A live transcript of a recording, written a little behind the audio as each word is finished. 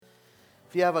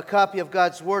If you have a copy of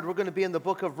God's Word, we're going to be in the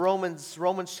book of Romans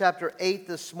chapter 8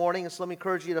 this morning. And so let me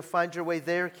encourage you to find your way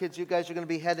there. Kids, you guys are going to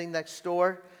be heading next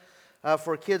door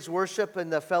for kids' worship in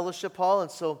the fellowship hall. And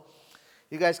so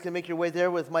you guys can make your way there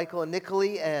with Michael and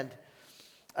Nicole. And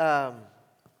then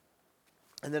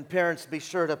parents, be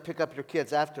sure to pick up your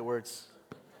kids afterwards.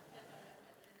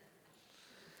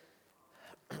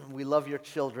 We love your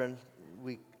children.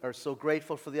 We are so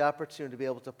grateful for the opportunity to be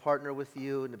able to partner with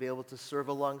you and to be able to serve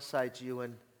alongside you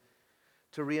and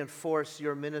to reinforce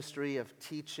your ministry of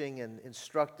teaching and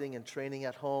instructing and training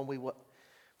at home.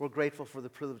 We're grateful for the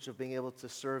privilege of being able to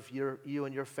serve you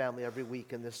and your family every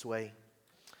week in this way.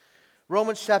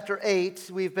 Romans chapter 8,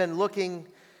 we've been looking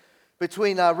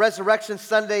between Resurrection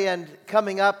Sunday and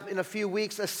coming up in a few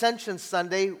weeks, Ascension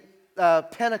Sunday,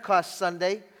 Pentecost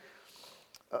Sunday.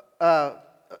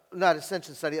 Not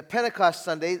Ascension Sunday, Pentecost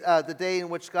Sunday, the day in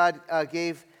which God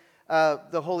gave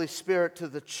the Holy Spirit to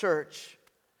the church.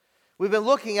 We've been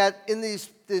looking at, in this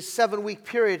 7-week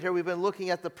period here, we've been looking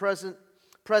at the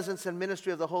presence and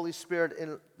ministry of the Holy Spirit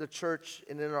in the church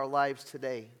and in our lives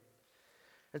today.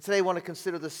 And today I want to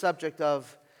consider the subject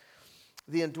of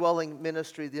the indwelling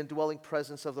ministry, the indwelling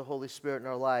presence of the Holy Spirit in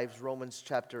our lives, Romans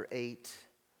chapter 8.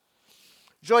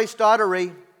 Joyce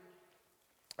Daughtery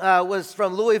was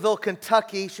from Louisville,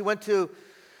 Kentucky. She went to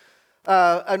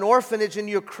an orphanage in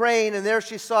Ukraine, and there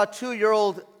she saw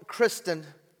 2-year-old Kristen.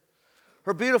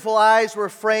 Her beautiful eyes were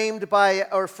framed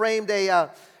a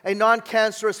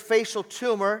non-cancerous facial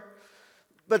tumor,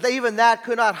 but even that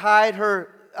could not hide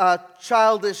her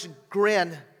childish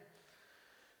grin.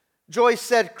 Joyce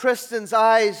said, "Kristen's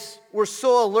eyes were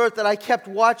so alert that I kept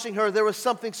watching her. There was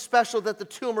something special that the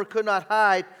tumor could not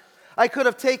hide. I could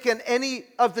have taken any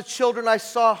of the children I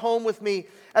saw home with me.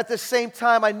 At the same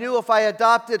time, I knew if I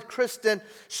adopted Kristen,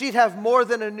 she'd have more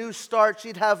than a new start.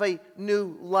 She'd have a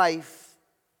new life."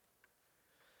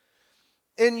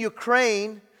 In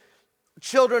Ukraine,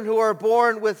 children who are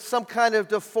born with some kind of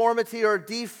deformity or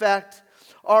defect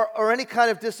or any kind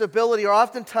of disability are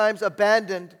oftentimes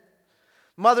abandoned.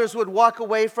 Mothers would walk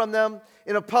away from them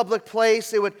in a public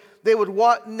place. They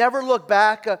would never look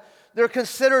back. They're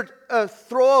considered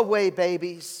throwaway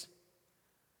babies.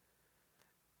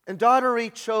 And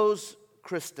Daughtery chose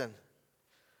Kristen.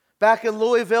 Back in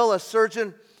Louisville, a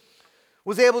surgeon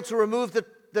was able to remove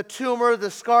the tumor.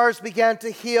 The scars began to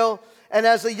heal. And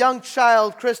as a young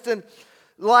child, Kristen's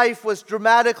life was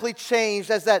dramatically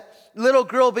changed. As that little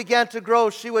girl began to grow,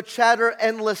 she would chatter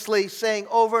endlessly, saying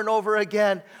over and over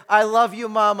again, "I love you,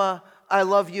 Mama. I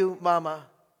love you, Mama."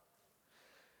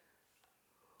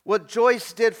 What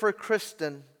Joyce did for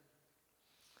Kristen,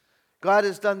 God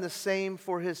has done the same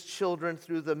for His children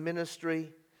through the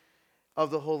ministry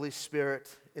of the Holy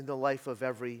Spirit in the life of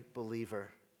every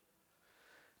believer.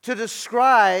 To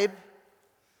describe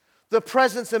the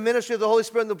presence and ministry of the Holy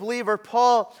Spirit in the believer,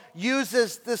 Paul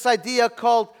uses this idea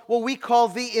called what we call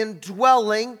the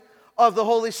indwelling of the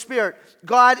Holy Spirit.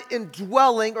 God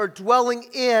indwelling or dwelling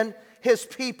in His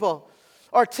people.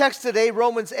 Our text today,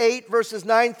 Romans 8, verses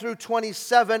 9 through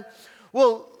 27,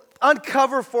 will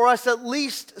uncover for us at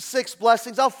least 6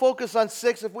 blessings. I'll focus on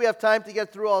 6 if we have time to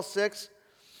get through all 6.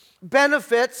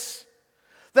 Benefits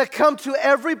that come to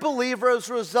every believer as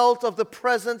a result of the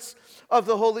presence of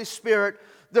the Holy Spirit,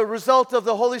 the result of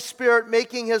the Holy Spirit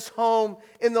making His home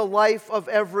in the life of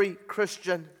every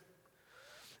Christian.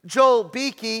 Joel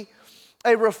Beeke,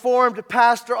 a Reformed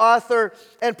pastor, author,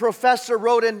 and professor,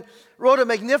 wrote a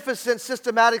magnificent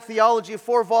systematic theology, a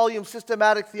 4-volume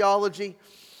systematic theology.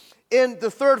 In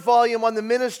the 3rd volume on the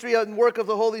ministry and work of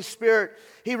the Holy Spirit,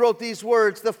 he wrote these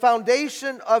words: "The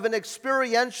foundation of an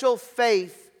experiential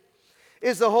faith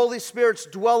is the Holy Spirit's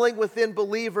dwelling within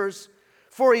believers,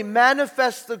 for He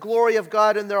manifests the glory of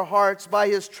God in their hearts by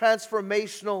His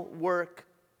transformational work."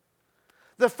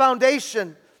 The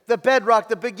foundation, the bedrock,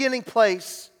 the beginning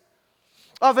place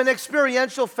of an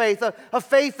experiential faith, a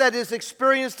faith that is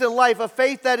experienced in life, a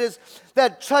faith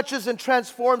that touches and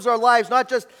transforms our lives, not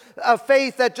just a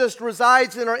faith that just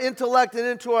resides in our intellect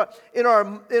and in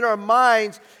our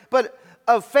minds, but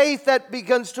a faith that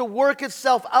begins to work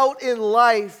itself out in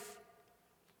life.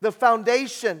 The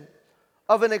foundation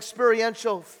of an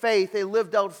experiential faith, a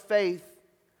lived out faith,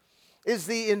 is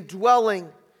the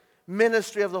indwelling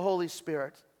ministry of the Holy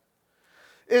Spirit.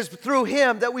 It is through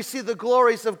Him that we see the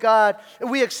glories of God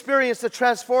and we experience the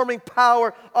transforming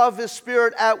power of His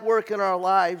Spirit at work in our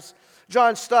lives.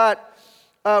 John Stott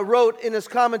wrote in his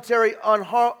commentary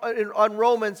on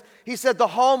Romans, he said, "The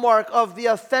hallmark of the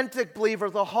authentic believer,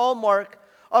 the hallmark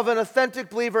of an authentic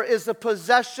believer is the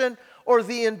possession or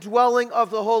the indwelling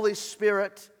of the Holy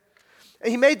Spirit." And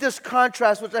he made this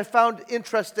contrast, which I found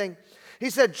interesting. He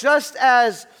said, just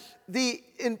as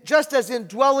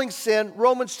indwelling sin,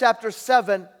 Romans chapter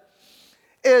 7,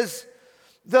 is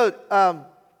the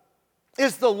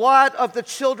lot of the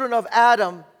children of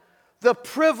Adam, the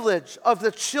privilege of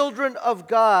the children of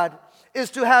God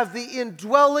is to have the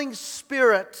indwelling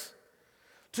Spirit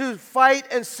to fight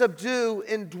and subdue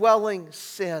indwelling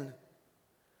sin.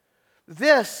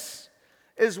 This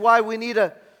is why we need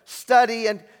to study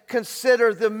and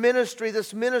consider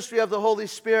this ministry of the Holy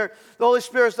Spirit. The Holy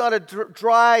Spirit is not a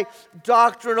dry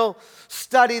doctrinal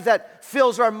study that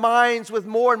fills our minds with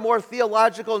more and more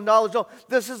theological knowledge. No,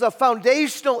 this is a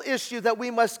foundational issue that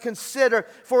we must consider,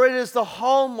 for it is the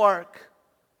hallmark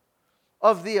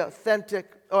of the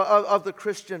of the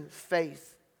Christian faith.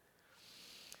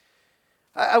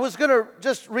 I was going to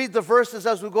just read the verses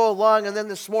as we go along, and then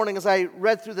this morning as I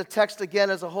read through the text again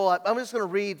as a whole, I'm just going to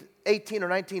read 18 or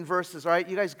 19 verses, all right?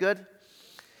 You guys good?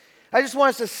 I just want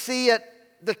us to see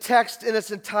the text in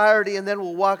its entirety, and then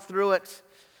we'll walk through it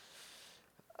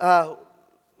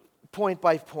point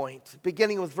by point.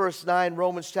 Beginning with verse 9,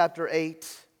 Romans chapter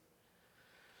 8.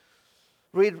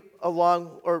 Read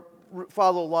along, or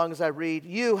follow along as I read.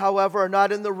 You, however, are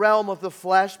not in the realm of the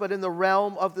flesh, but in the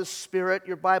realm of the Spirit.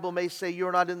 Your Bible may say you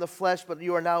are not in the flesh, but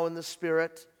you are now in the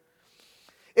Spirit.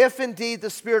 If indeed the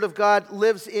Spirit of God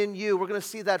lives in you, we're going to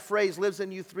see that phrase, lives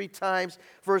in you 3 times,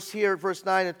 verse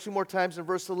 9, and 2 more times in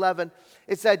verse 11.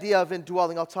 It's the idea of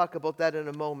indwelling. I'll talk about that in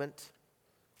a moment.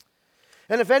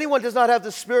 And if anyone does not have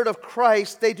the Spirit of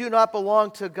Christ, they do not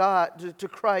belong to God, to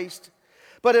Christ.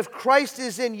 But if Christ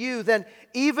is in you, then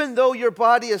even though your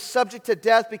body is subject to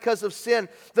death because of sin,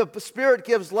 the Spirit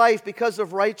gives life because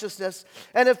of righteousness.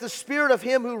 And if the Spirit of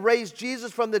Him who raised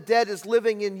Jesus from the dead is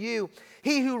living in you,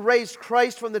 He who raised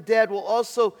Christ from the dead will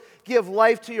also give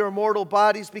life to your mortal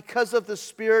bodies because of the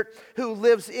Spirit who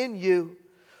lives in you.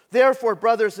 Therefore,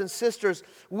 brothers and sisters,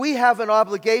 we have an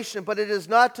obligation, but it is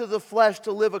not to the flesh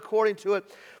to live according to it.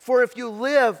 For if you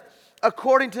live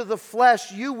according to the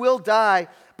flesh, you will die.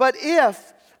 But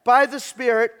if, by the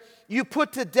Spirit, you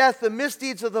put to death the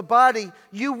misdeeds of the body,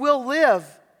 you will live.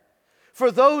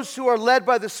 For those who are led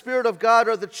by the Spirit of God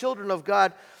are the children of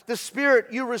God. The Spirit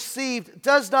you received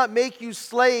does not make you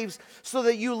slaves so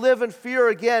that you live in fear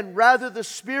again. Rather, the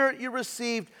Spirit you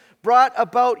received brought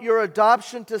about your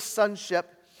adoption to sonship.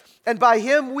 And by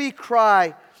Him we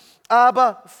cry,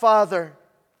 Abba, Father.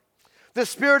 The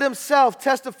Spirit Himself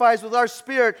testifies with our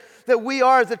spirit that we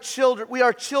are the children. We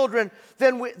are children.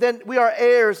 Then we are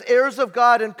heirs, heirs of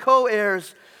God and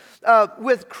co-heirs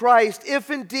with Christ. If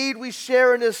indeed we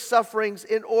share in His sufferings,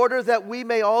 in order that we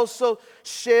may also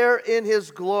share in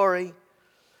His glory.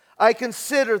 I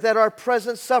consider that our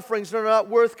present sufferings are not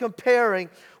worth comparing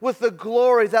with the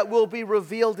glory that will be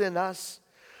revealed in us.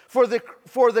 For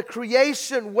the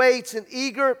creation waits in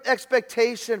eager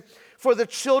expectation for the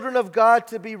children of God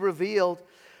to be revealed.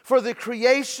 For the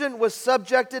creation was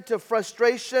subjected to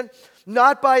frustration,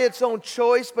 not by its own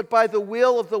choice, but by the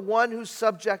will of the one who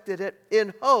subjected it,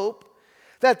 in hope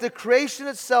that the creation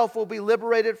itself will be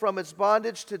liberated from its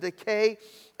bondage to decay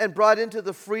and brought into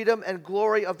the freedom and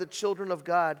glory of the children of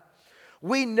God.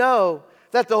 We know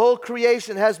that the whole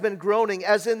creation has been groaning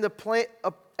as in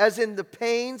the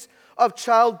pains of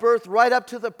childbirth right up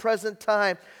to the present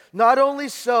time. Not only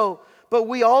so, but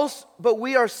we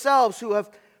ourselves who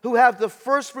have the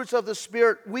first fruits of the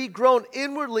Spirit, we groan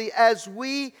inwardly as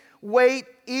we wait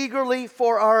eagerly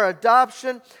for our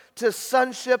adoption to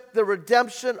sonship, the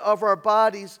redemption of our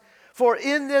bodies. For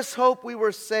in this hope we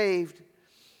were saved.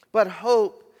 But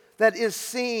hope that is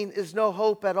seen is no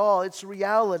hope at all. It's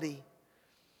reality.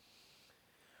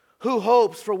 Who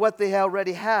hopes for what they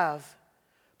already have?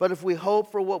 But if we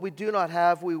hope for what we do not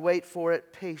have, we wait for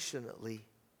it patiently.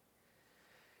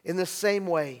 In the same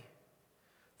way,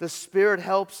 the Spirit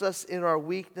helps us in our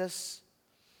weakness.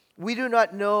 We do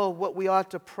not know what we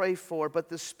ought to pray for, but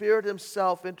the Spirit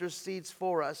Himself intercedes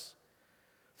for us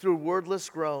through wordless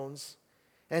groans.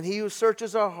 And He who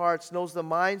searches our hearts knows the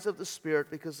minds of the Spirit,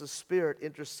 because the Spirit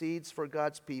intercedes for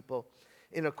God's people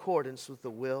in accordance with the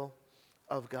will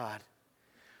of God.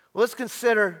 Well, let's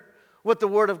consider what the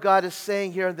Word of God is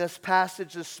saying here in this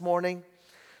passage this morning.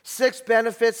 6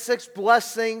 benefits, 6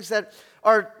 blessings that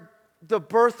are the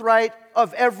birthright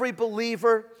of every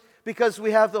believer because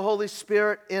we have the Holy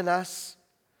Spirit in us.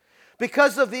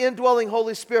 Because of the indwelling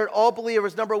Holy Spirit, all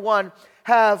believers, number 1,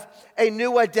 have a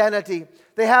new identity.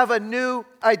 They have a new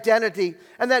identity.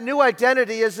 And that new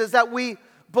identity is that we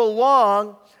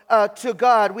belong to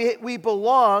God. We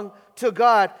belong to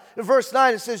God. In verse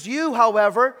 9 it says, you,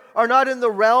 however, are not in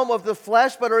the realm of the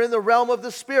flesh, but are in the realm of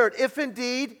the Spirit. If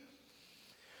indeed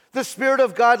The Spirit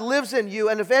of God lives in you,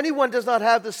 and if anyone does not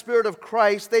have the Spirit of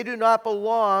Christ, they do not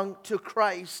belong to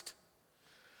Christ.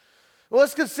 Well,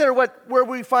 let's consider where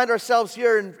we find ourselves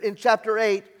here in chapter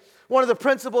 8. One of the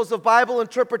principles of Bible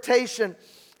interpretation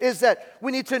is that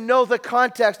we need to know the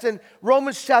context. In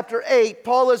Romans chapter 8,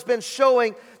 Paul has been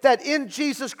showing that in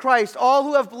Jesus Christ, all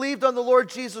who have believed on the Lord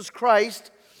Jesus Christ,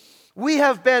 we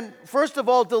have been, first of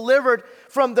all, delivered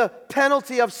from the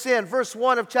penalty of sin. Verse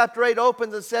 1 of chapter 8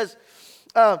 opens and says,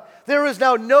 there is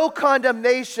now no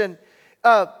condemnation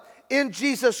in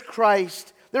Jesus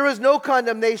Christ. There is no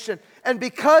condemnation. And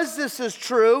because this is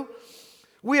true,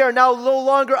 we are now no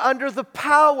longer under the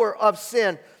power of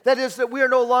sin. That is, that we are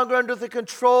no longer under the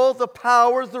control, the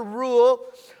power, the rule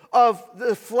of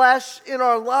the flesh in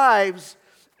our lives.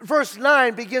 Verse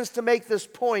 9 begins to make this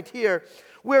point here.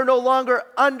 We are no longer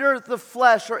under the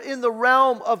flesh or in the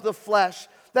realm of the flesh.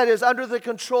 That is, under the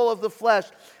control of the flesh.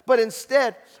 But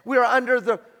instead, we're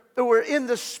in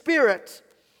the Spirit,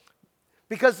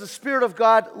 because the Spirit of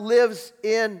God lives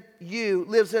in you,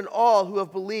 lives in all who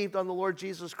have believed on the Lord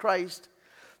Jesus Christ.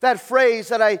 That phrase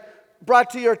that I brought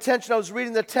to your attention, I was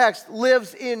reading the text,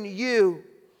 lives in you,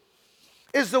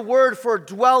 is the word for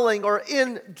dwelling or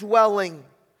indwelling.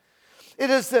 It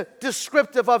is the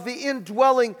descriptive of the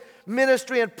indwelling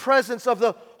ministry and presence of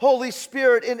the Holy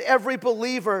Spirit in every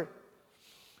believer.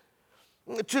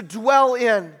 To dwell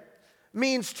in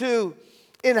means to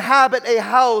inhabit a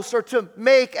house or to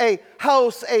make a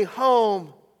house a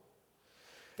home.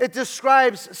 It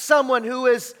describes someone who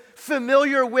is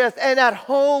familiar with and at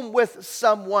home with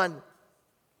someone.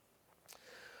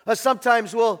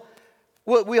 Sometimes we'll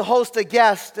host a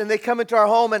guest and they come into our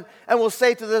home and we'll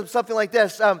say to them something like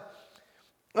this,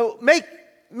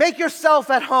 make yourself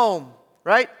at home,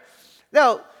 right?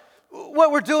 Now,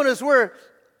 what we're doing is we're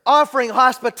offering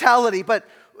hospitality, but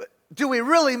do we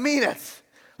really mean it?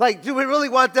 Like, do we really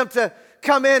want them to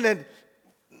come in and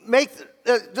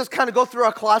just kind of go through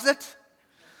our closet?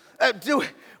 Do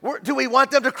we want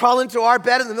them to crawl into our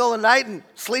bed in the middle of the night and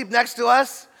sleep next to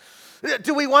us?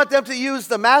 Do we want them to use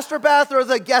the master bath or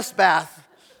the guest bath?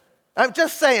 I'm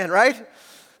just saying, right?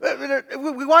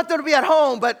 We want them to be at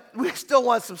home, but we still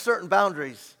want some certain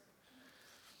boundaries.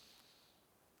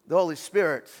 The Holy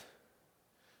Spirit,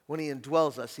 when He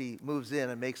indwells us, He moves in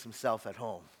and makes Himself at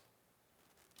home.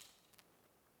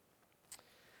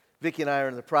 Vicki and I are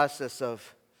in the process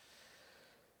of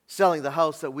selling the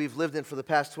house that we've lived in for the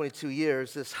past 22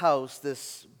 years. This house,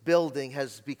 this building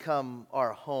has become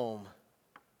our home.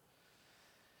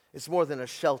 It's more than a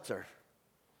shelter.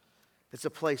 It's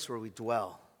a place where we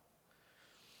dwell.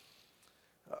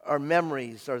 Our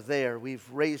memories are there. We've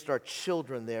raised our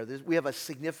children there. We have a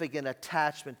significant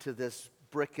attachment to this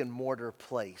brick and mortar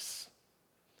place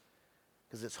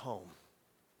because it's home.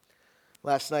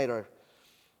 Last night, our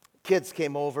kids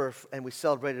came over and we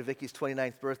celebrated Vicky's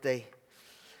 29th birthday.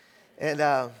 And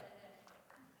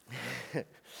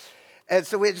and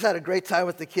so we just had a great time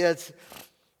with the kids.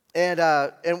 And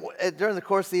during the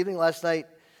course of the evening last night,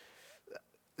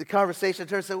 the conversation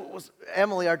turned to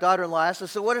Emily, our daughter-in-law, asked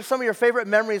us, so what are some of your favorite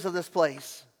memories of this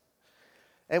place?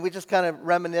 And we just kind of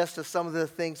reminisced of some of the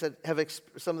things that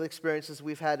some of the experiences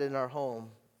we've had in our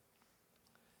home.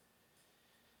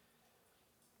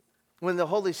 When the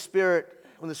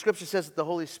Scripture says that the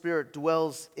Holy Spirit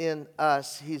dwells in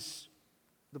us,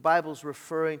 the Bible's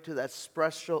referring to that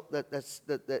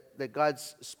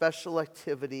God's special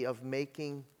activity of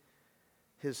making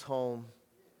His home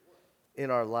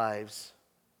in our lives.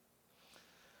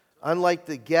 Unlike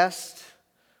the guest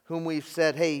whom we've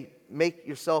said, hey, make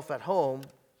yourself at home,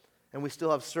 and we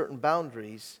still have certain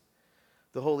boundaries,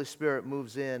 the Holy Spirit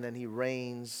moves in and He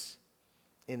reigns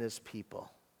in His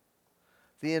people.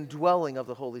 The indwelling of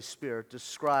the Holy Spirit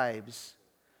describes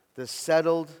the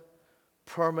settled,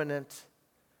 permanent,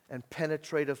 and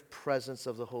penetrative presence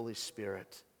of the Holy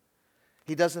Spirit.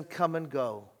 He doesn't come and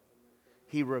go.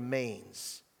 He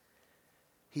remains.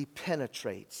 He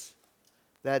penetrates.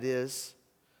 That is,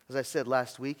 as I said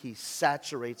last week, He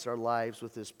saturates our lives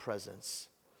with His presence.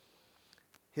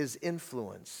 His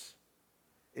influence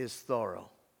is thorough.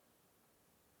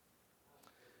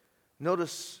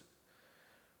 Notice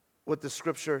what the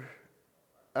Scripture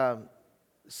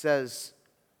says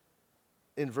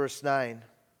in verse 9.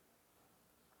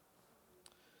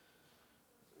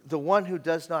 The one who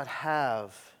does not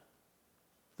have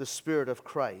the Spirit of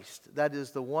Christ, that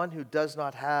is, the one who does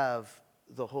not have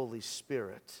the Holy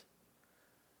Spirit,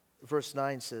 verse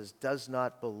 9 says, does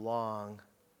not belong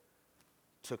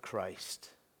to Christ.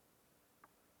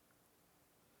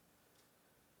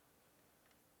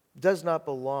 Does not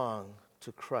belong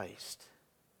to Christ.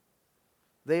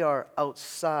 They are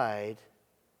outside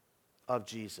of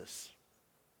Jesus.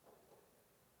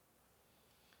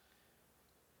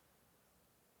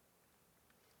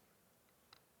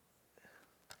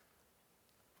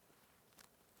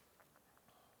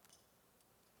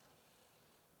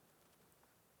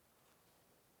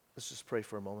 Let's just pray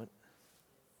for a moment.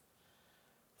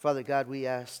 Father God, we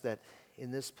ask that in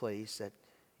this place that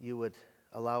you would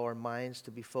allow our minds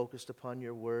to be focused upon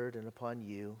your word and upon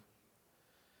you.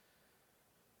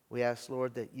 We ask,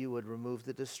 Lord, that you would remove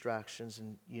the distractions,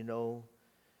 and you know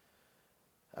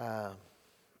the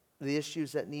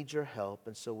issues that need your help.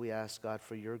 And so we ask, God,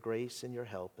 for your grace and your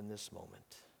help in this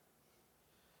moment.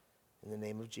 In the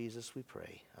name of Jesus we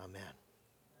pray. Amen.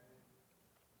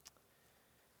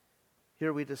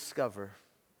 Here we discover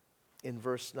in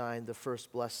verse 9 the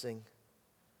first blessing,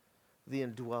 the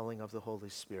indwelling of the Holy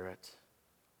Spirit.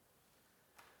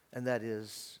 And that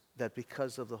is that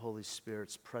because of the Holy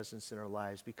Spirit's presence in our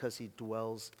lives, because he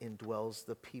indwells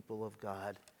the people of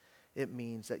God, it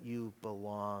means that you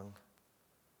belong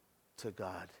to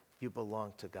God. You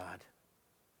belong to God.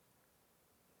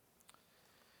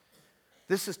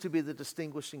 This is to be the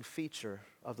distinguishing feature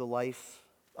of the life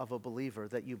of a believer,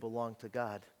 that you belong to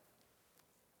God.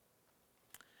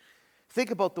 Think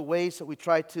about the ways that we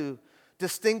try to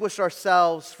distinguish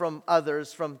ourselves from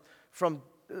others, from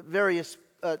various,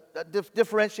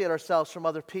 differentiate ourselves from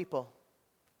other people.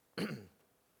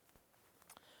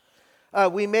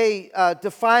 We may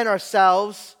define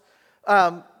ourselves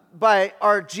by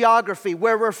our geography,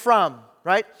 where we're from,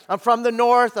 right? I'm from the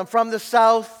north, I'm from the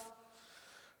south,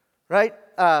 right?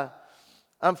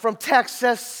 I'm from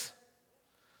Texas,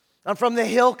 I'm from the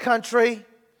hill country.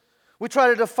 We try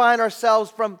to define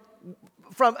ourselves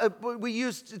we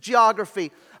use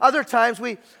geography. Other times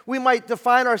we might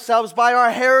define ourselves by our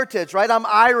heritage, right? I'm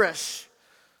Irish.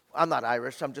 I'm not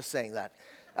Irish, I'm just saying that.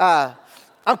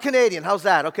 I'm Canadian, how's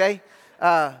that, okay?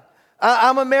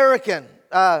 I'm American.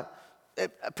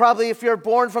 Probably if you're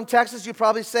born from Texas, you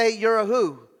probably say you're a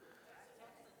who?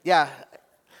 Yeah.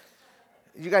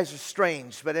 You guys are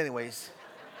strange, but anyways.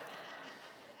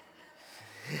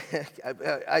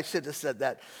 I should have said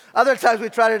that. Other times we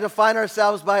try to define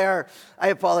ourselves by I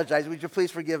apologize, would you please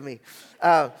forgive me?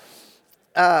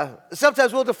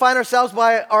 Sometimes we'll define ourselves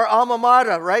by our alma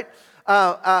mater, right?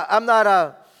 I'm not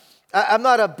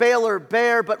a Baylor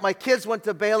Bear, but my kids went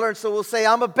to Baylor, and so we'll say,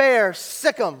 I'm a Bear,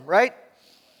 sick 'em, right?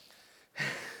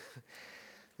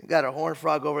 You got a horned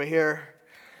frog over here.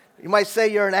 You might say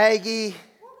you're an Aggie.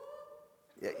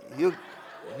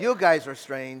 You guys are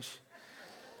strange.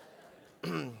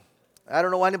 I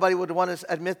don't know why anybody would want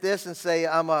to admit this and say,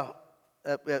 I'm a,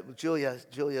 Julia,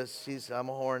 I'm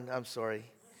a horn, I'm sorry.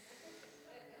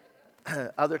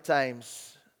 Other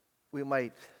times, we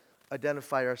might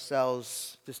identify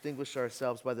ourselves, distinguish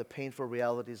ourselves by the painful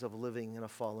realities of living in a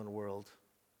fallen world.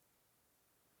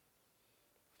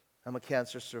 I'm a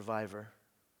cancer survivor.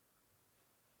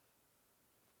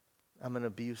 I'm an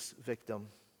abuse victim.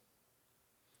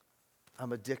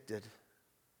 I'm addicted.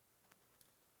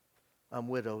 I'm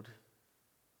widowed.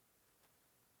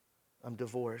 I'm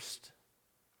divorced.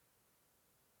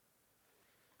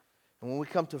 And when we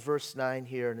come to verse 9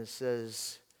 here, and it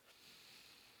says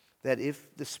that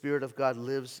if the Spirit of God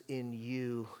lives in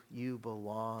you, you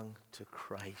belong to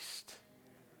Christ.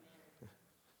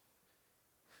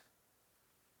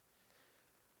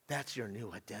 That's your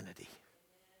new identity.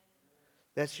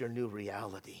 That's your new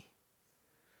reality.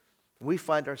 We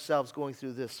find ourselves going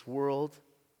through this world,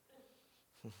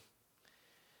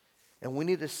 and we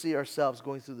need to see ourselves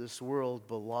going through this world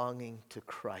belonging to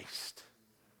Christ.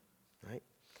 Right?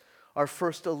 Our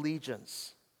first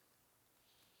allegiance,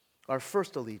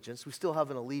 we still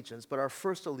have an allegiance, but our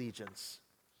first allegiance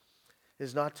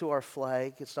is not to our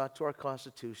flag, it's not to our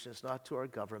Constitution, it's not to our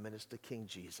government, it's to King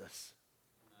Jesus.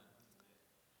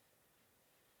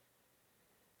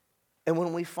 And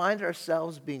when we find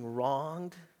ourselves being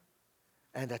wronged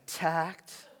and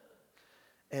attacked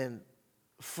and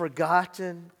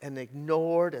forgotten and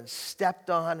ignored and stepped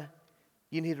on,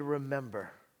 you need to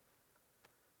remember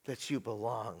that you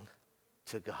belong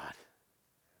to God.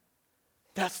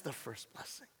 That's the first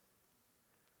blessing,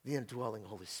 the indwelling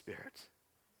Holy Spirit.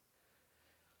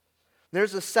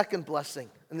 There's a second blessing,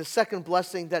 and the second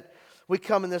blessing that we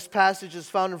come in this passage is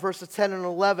found in verses 10 and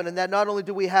 11, and that not only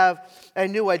do we have a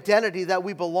new identity, that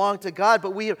we belong to God,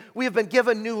 but we have been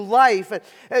given new life.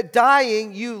 At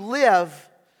dying, you live.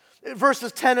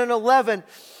 Verses 10 and 11,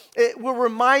 we're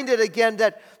reminded again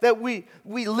that we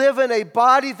live in a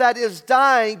body that is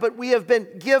dying, but we have been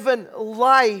given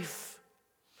life.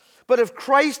 But if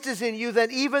Christ is in you,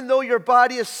 then even though your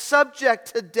body is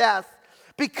subject to death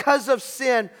because of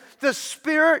sin, the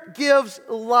Spirit gives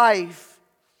life.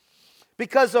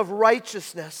 because of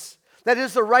righteousness. That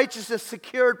is the righteousness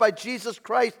secured by Jesus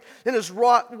Christ in his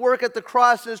work at the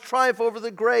cross and his triumph over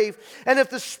the grave. And if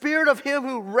the Spirit of him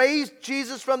who raised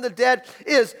Jesus from the dead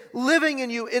is living in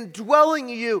you, indwelling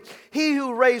you, he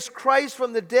who raised Christ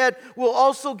from the dead will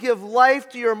also give life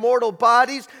to your mortal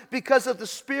bodies because of the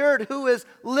Spirit who is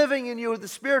living in you, the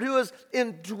Spirit who is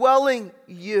indwelling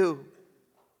you.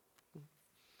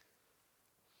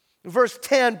 Verse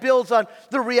 10 builds on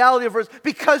the reality of verse,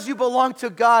 because you belong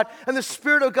to God and the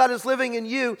Spirit of God is living in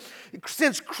you,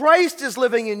 since Christ is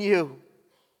living in you.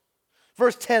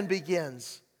 Verse 10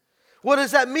 begins. What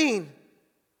does that mean?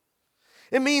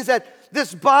 It means that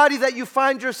this body that you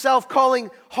find yourself calling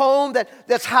home,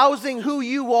 that's housing who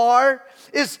you are,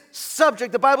 is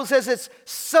subject. The Bible says it's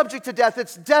subject to death.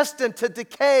 It's destined to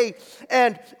decay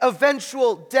and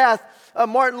eventual death.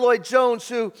 Martin Lloyd-Jones,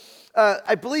 who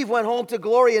I believe went home to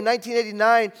glory in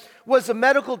 1989, was a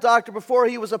medical doctor before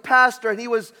he was a pastor. And he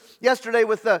was yesterday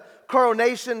with the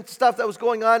coronation stuff that was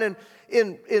going on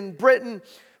in Britain.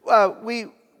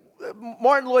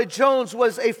 Martin Lloyd-Jones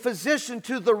was a physician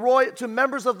to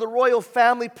members of the royal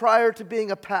family prior to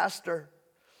being a pastor.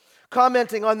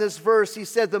 Commenting on this verse, he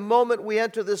said, "The moment we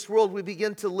enter this world, we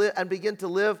begin to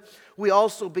live, we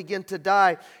also begin to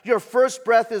die. Your first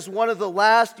breath is one of the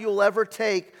last you'll ever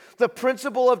take. The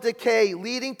principle of decay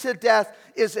leading to death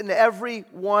is in every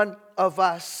one of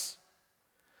us.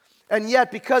 And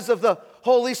yet, because of the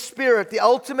Holy Spirit, the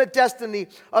ultimate destiny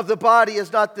of the body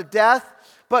is not the death,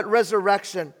 but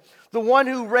resurrection. The one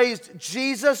who raised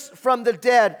Jesus from the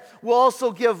dead will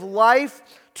also give life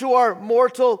to our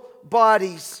mortal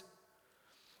bodies.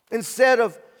 Inside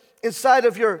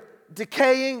of your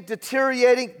decaying,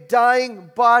 deteriorating, dying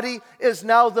body is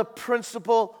now the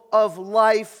principle of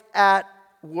life at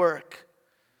work."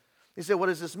 You say, what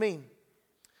does this mean?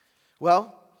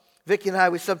 Well, Vicki and I,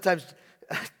 we sometimes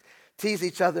tease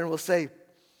each other and we'll say,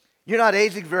 "You're not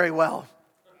aging very well."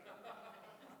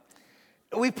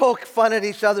 We poke fun at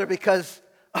each other because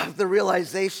of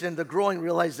the growing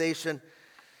realization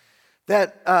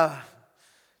that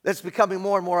that's becoming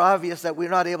more and more obvious that we're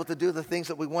not able to do the things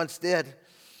that we once did.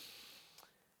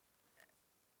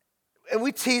 And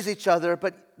we tease each other,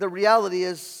 but the reality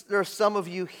is there are some of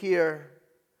you here,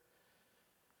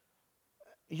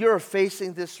 you're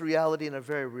facing this reality in a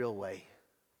very real way.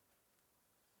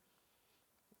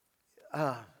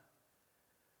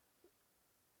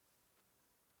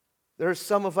 There are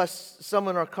some of us, some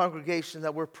in our congregation,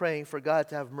 that we're praying for God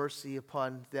to have mercy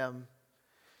upon them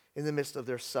in the midst of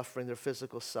their suffering, their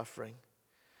physical suffering.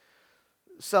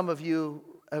 Some of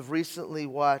you have recently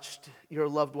watched your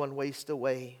loved one waste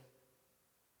away.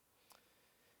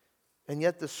 And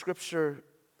yet the scripture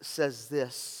says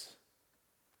this: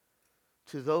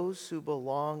 to those who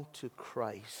belong to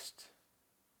Christ,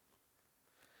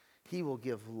 he will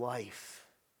give life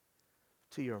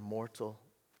to your mortal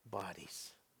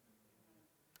bodies.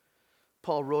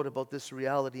 Paul wrote about this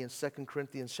reality in 2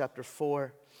 Corinthians chapter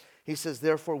 4. He says,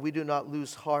 "Therefore we do not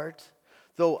lose heart.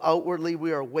 Though outwardly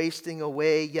we are wasting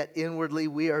away, yet inwardly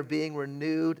we are being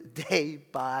renewed day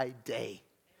by day."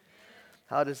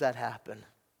 How does that happen?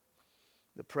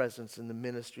 The presence and the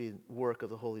ministry and work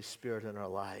of the Holy Spirit in our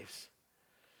lives.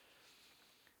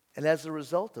 And as a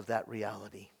result of that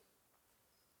reality,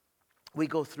 we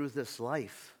go through this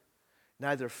life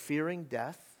neither fearing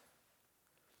death,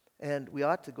 and we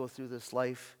ought to go through this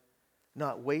life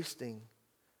not wasting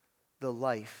the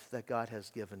life that God has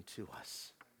given to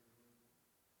us.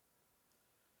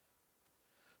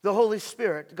 The Holy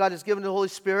Spirit, God has given the Holy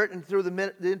Spirit, and through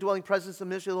the indwelling presence and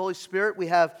ministry of the Holy Spirit, we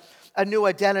have a new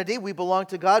identity. We belong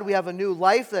to God. We have a new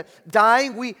life. That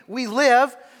dying, we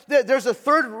live. There's a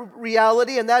third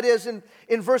reality, and that is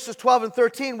in verses 12 and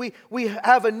 13, we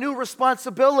have a new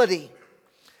responsibility.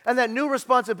 And that new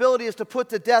responsibility is to put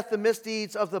to death the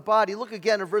misdeeds of the body. Look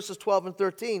again at verses 12 and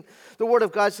 13. The Word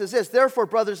of God says this: "Therefore,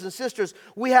 brothers and sisters,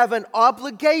 we have an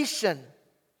obligation,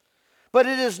 but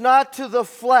it is not to the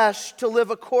flesh to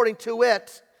live according to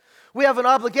it." We have an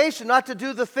obligation not to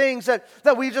do the things that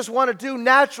we just want to do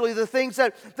naturally, the things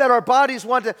that our bodies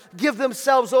want to give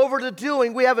themselves over to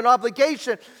doing. We have an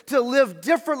obligation to live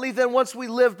differently than once we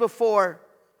lived before.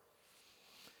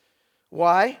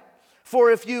 Why? "For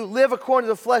if you live according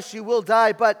to the flesh, you will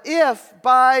die. But if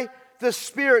by the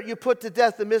Spirit you put to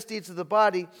death the misdeeds of the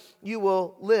body, you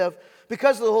will live."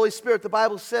 Because of the Holy Spirit, the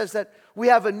Bible says that we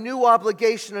have a new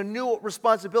obligation, a new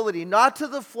responsibility, not to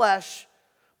the flesh,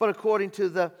 but according to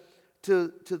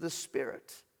the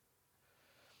Spirit.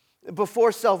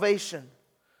 Before salvation,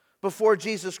 before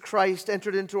Jesus Christ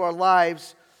entered into our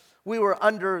lives, we were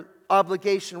under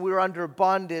obligation, we were under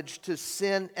bondage to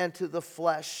sin and to the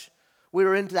flesh. We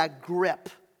were into that grip.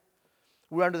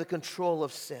 We were under the control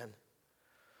of sin.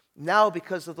 Now,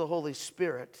 because of the Holy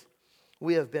Spirit,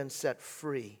 we have been set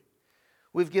free.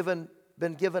 We've been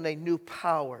given a new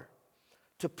power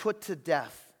to put to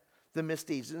death the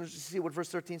misdeeds. And you see what verse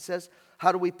 13 says?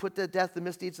 How do we put to death the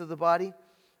misdeeds of the body?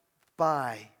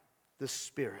 By the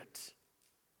Spirit.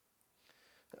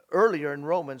 Earlier in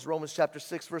Romans chapter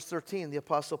 6, verse 13, the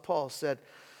Apostle Paul said,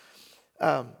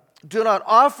 do not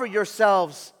offer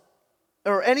yourselves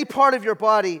or any part of your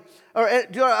body, or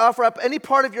do not offer up any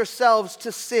part of yourselves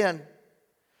to sin.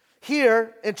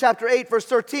 Here in chapter 8, verse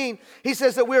 13, he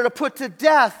says that we are to put to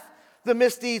death the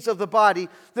misdeeds of the body.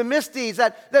 The misdeeds,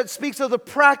 that speaks of the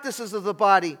practices of the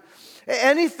body.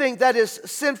 Anything that is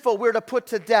sinful, we're to put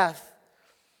to death.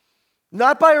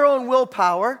 Not by our own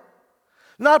willpower,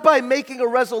 not by making a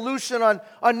resolution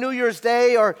on New Year's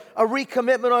Day or a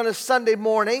recommitment on a Sunday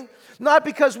morning, not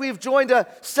because we've joined a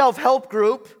self-help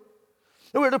group.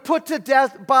 We're to put to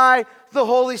death by the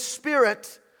Holy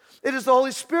Spirit. It is the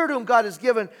Holy Spirit whom God has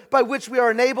given, by which we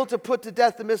are enabled to put to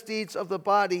death the misdeeds of the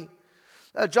body.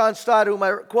 John Stott, whom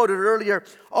I quoted earlier,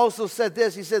 also said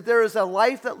this. He said, there is a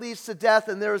life that leads to death,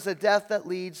 and there is a death that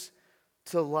leads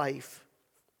to life.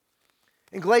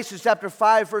 In Galatians chapter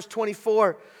 5, verse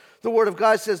 24, the Word of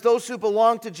God says, those who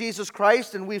belong to Jesus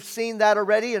Christ, and we've seen that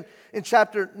already in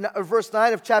verse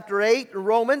 9 of chapter 8 in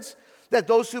Romans, that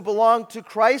those who belong to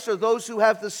Christ are those who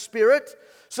have the Spirit.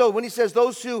 So when he says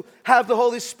those who have the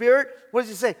Holy Spirit, what does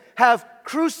he say? Have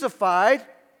crucified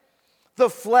the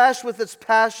flesh with its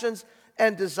passions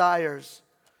and desires.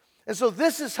 And so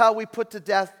this is how we put to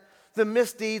death the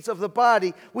misdeeds of the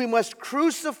body. We must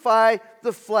crucify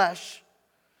the flesh.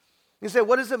 You say,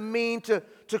 what does it mean to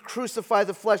crucify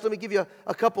the flesh? Let me give you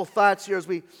a couple thoughts here as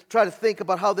we try to think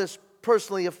about how this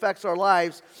personally affects our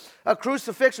lives.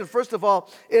 Crucifixion, first of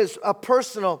all, is a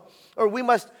personal, or we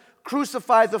must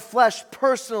crucify the flesh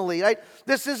personally, right?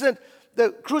 This isn't the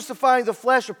crucifying the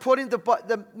flesh or putting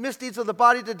the misdeeds of the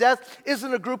body to death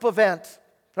isn't a group event,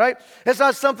 right? It's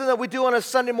not something that we do on a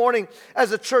Sunday morning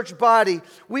as a church body.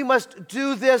 We must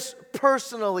do this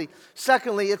personally.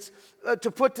 Secondly, it's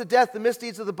to put to death the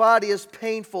misdeeds of the body is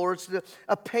painful, or it's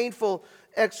a painful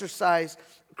exercise.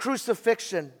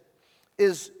 Crucifixion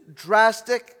is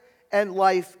drastic and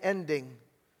life-ending.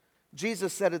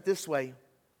 Jesus said it this way: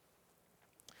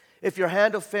 if your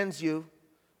hand offends you,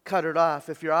 cut it off.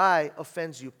 If your eye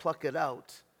offends you, pluck it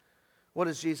out. What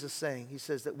is Jesus saying? He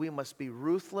says that we must be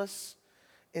ruthless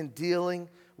in dealing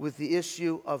with the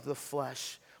issue of the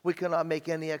flesh. We cannot make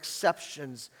any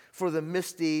exceptions for the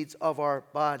misdeeds of our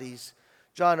bodies.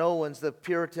 John Owens, the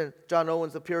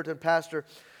Puritan pastor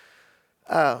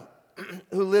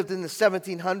who lived in the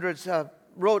 1700s,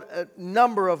 wrote a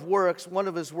number of works. One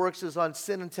of his works is on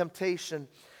sin and temptation.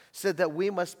 Said that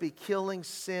we must be killing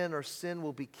sin, or sin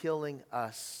will be killing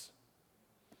us.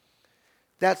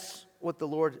 That's what the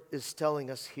Lord is telling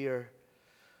us here.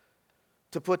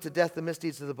 To put to death the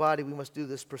misdeeds of the body, we must do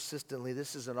this persistently.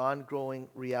 This is an ongoing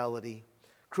reality.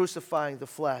 Crucifying the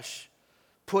flesh,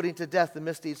 putting to death the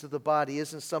misdeeds of the body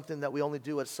isn't something that we only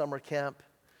do at summer camp.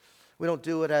 We don't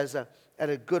do it at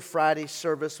a Good Friday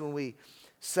service when we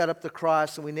set up the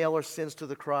cross and we nail our sins to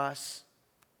the cross.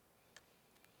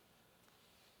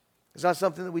 It's not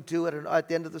something that we do at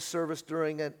the end of the service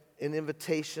during an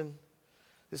invitation.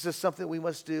 This is something we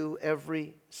must do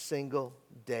every single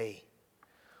day.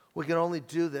 We can only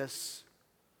do this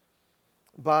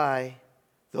by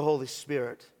the Holy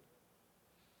Spirit.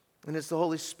 And it's the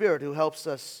Holy Spirit who helps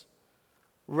us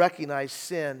recognize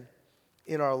sin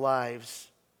in our lives.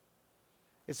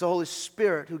 It's the Holy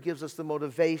Spirit who gives us the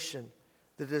motivation,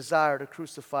 the desire to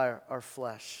crucify our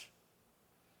flesh.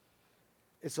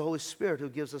 It's the Holy Spirit who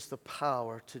gives us the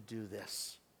power to do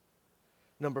this.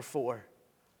 Number 4,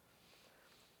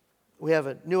 we have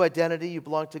a new identity. You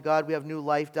belong to God. We have new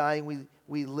life. Dying,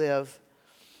 we live.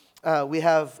 We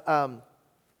have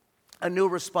a new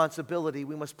responsibility.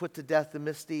 We must put to death the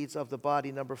misdeeds of the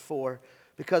body. Number 4,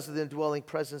 because of the indwelling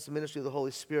presence and ministry of the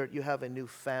Holy Spirit, you have a new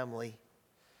family.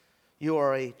 You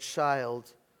are a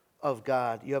child of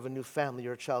God. You have a new family.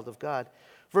 You're a child of God.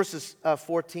 Verses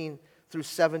 14 through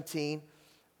 17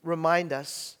 remind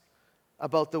us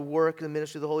about the work and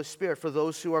ministry of the Holy Spirit. For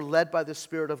those who are led by the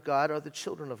Spirit of God are the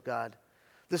children of God.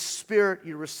 The Spirit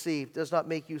you received does not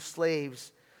make you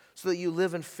slaves so that you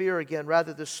live in fear again.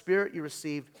 Rather, the Spirit you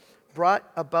received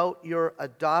brought about your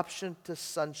adoption to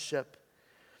sonship.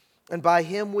 And by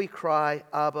Him we cry,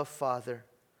 Abba, Father.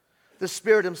 The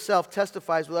Spirit Himself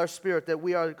testifies with our spirit that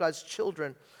we are God's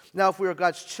children. Now, if we are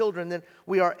God's children, then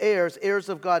we are heirs, heirs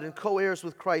of God, and co-heirs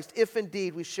with Christ, if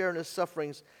indeed we share in His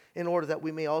sufferings, in order that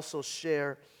we may also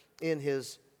share in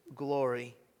His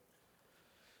glory.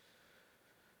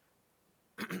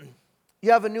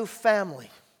 You have a new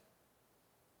family.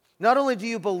 Not only do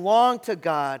you belong to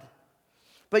God,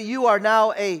 but you are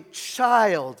now a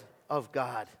child of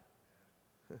God.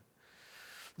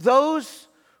 Those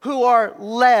who are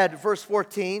led, verse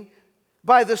 14,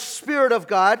 by the Spirit of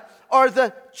God are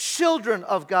the children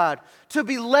of God. To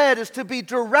be led is to be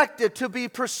directed, to be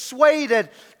persuaded,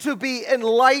 to be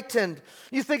enlightened.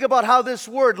 You think about how this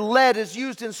word led is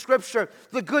used in Scripture.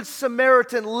 The Good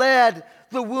Samaritan led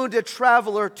the wounded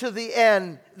traveler to the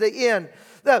inn.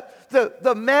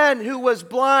 The man who was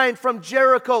blind from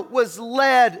Jericho was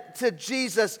led to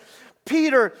Jesus.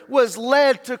 Peter was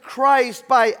led to Christ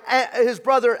by his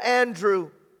brother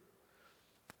Andrew.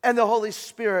 And the Holy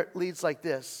Spirit leads like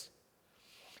this.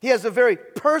 He has a very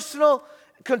personal,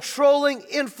 controlling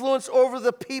influence over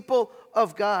the people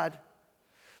of God.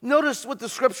 Notice what the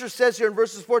Scripture says here in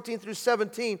verses 14 through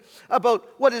 17 about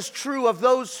what is true of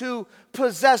those who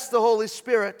possess the Holy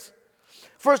Spirit.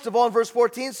 First of all, in verse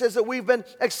 14 says that we've been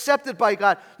accepted by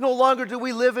God. No longer do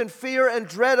we live in fear and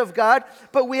dread of God,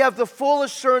 but we have the full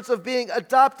assurance of being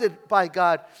adopted by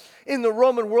God. In the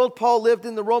Roman world, Paul lived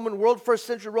in the Roman world, first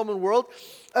century Roman world.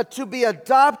 To be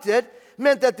adopted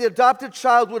meant that the adopted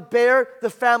child would bear the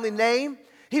family name.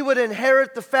 He would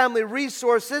inherit the family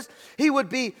resources. He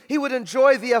would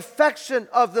enjoy the affection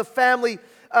of the family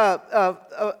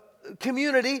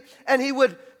community, and he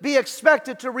would be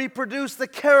expected to reproduce the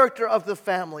character of the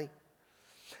family.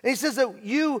 And he says that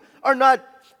you are not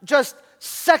just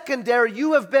secondary,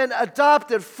 you have been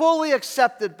adopted, fully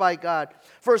accepted by God.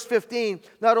 Verse 15,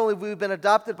 not only have we been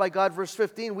adopted by God, verse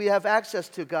 15, we have access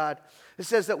to God. It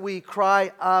says that we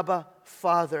cry, Abba,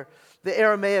 Father. The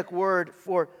Aramaic word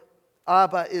for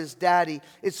Abba is daddy.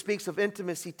 It speaks of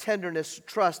intimacy, tenderness,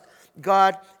 trust.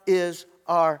 God is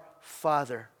our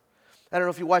Father. I don't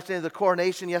know if you watched any of the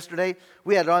coronation yesterday.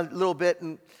 We had on a little bit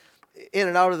in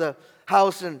and out of the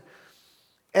house, and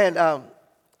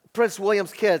Prince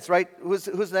William's kids, right? Who's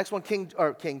the next one?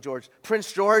 King George,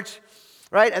 Prince George,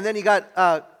 right? And then you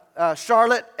got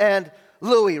Charlotte and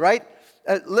Louis, right?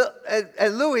 And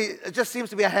Louis just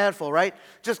seems to be a handful, right?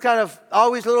 Just kind of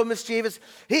always a little mischievous.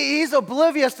 He's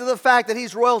oblivious to the fact that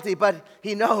he's royalty, but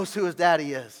he knows who his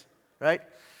daddy is, right?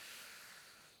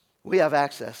 We have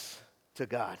access to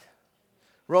God.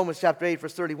 Romans chapter 8,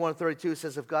 verse 31 and 32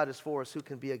 says, if God is for us, who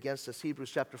can be against us?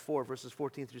 Hebrews chapter 4, verses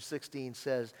 14 through 16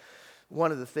 says,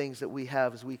 one of the things that we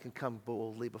have is we can come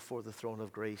boldly before the throne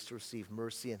of grace to receive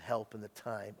mercy and help in the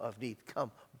time of need.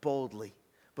 Come boldly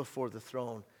before the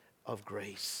throne of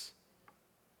grace.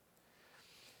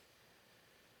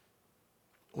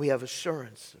 We have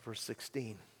assurance, verse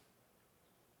 16.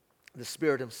 The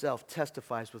Spirit Himself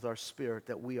testifies with our spirit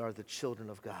that we are the children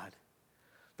of God.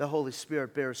 The Holy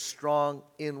Spirit bears strong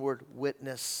inward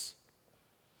witness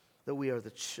that we are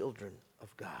the children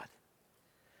of God.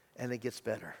 And it gets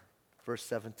better. Verse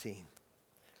 17.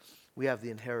 We have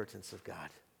the inheritance of God.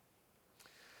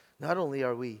 Not only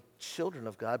are we children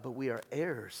of God, but we are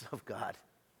heirs of God.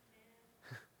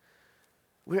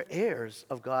 We're heirs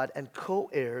of God and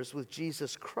co-heirs with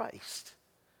Jesus Christ.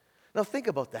 Now think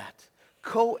about that.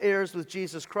 Co-heirs with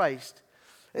Jesus Christ.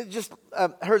 I just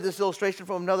heard this illustration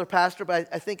from another pastor, but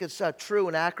I think it's true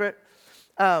and accurate.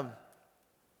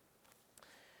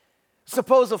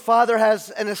 Suppose a father has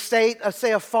an estate,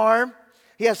 say a farm.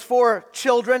 He has 4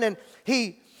 children, and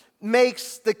he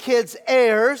makes the kids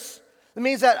heirs. It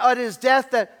means that at his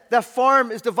death, that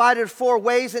farm is divided 4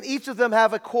 ways, and each of them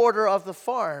have a quarter of the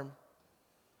farm.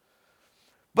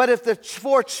 But if the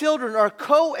 4 children are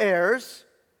co-heirs,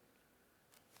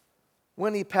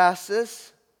 when he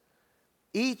passes,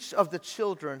 each of the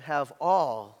children have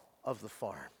all of the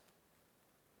farm.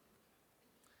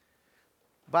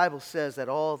 The Bible says that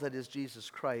all that is Jesus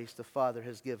Christ, the Father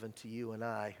has given to you and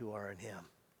I who are in Him.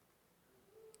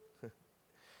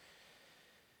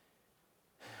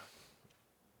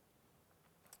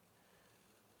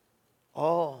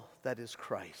 All that is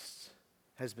Christ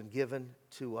has been given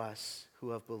to us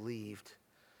who have believed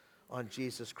on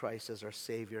Jesus Christ as our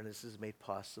Savior, and this is made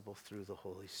possible through the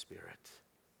Holy Spirit.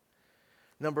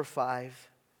 Number 5,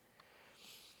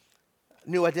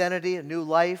 new identity, a new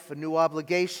life, a new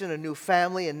obligation, a new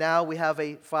family, and now we have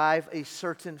a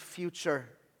certain future.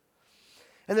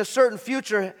 And the certain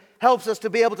future helps us to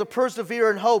be able to persevere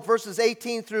in hope. Verses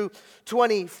 18 through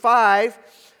 25,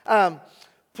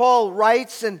 Paul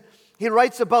writes, and he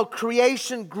writes about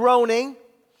creation groaning.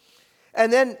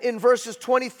 And then in verses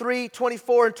 23,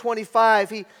 24, and 25,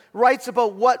 he writes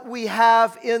about what we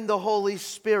have in the Holy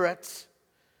Spirit.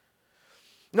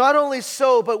 Not only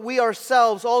so, but we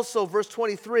ourselves also, verse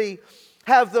 23,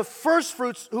 have the first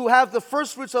fruits, who have the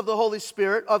first fruits of the Holy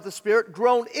Spirit,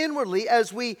 groan inwardly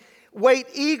as we wait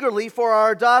eagerly for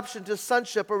our adoption to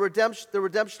sonship, or redemption, the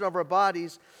redemption of our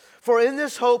bodies. For in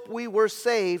this hope we were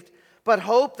saved. But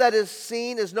hope that is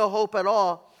seen is no hope at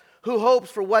all. Who hopes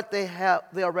for what they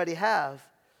already have?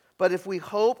 But if we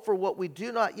hope for what we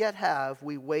do not yet have,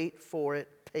 we wait for it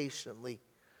patiently.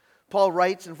 Paul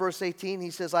writes in verse 18,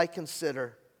 he says, I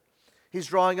consider. He's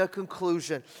drawing a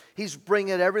conclusion. He's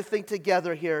bringing everything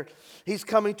together here. He's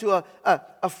coming to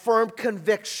a firm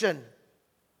conviction.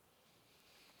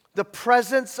 The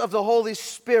presence of the Holy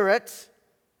Spirit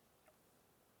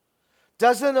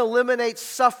doesn't eliminate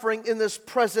suffering in this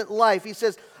present life. He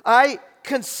says, I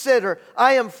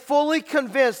am fully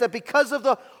convinced that because of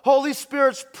the Holy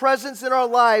Spirit's presence in our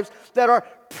lives, that our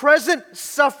present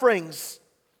sufferings,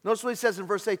 notice what he says in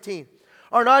verse 18,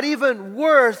 are not even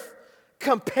worth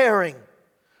comparing.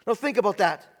 Now think about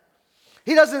that.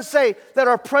 He doesn't say that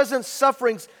our present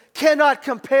sufferings cannot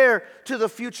compare to the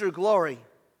future glory.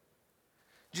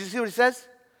 Did you see what he says?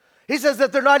 He says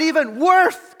that they're not even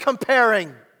worth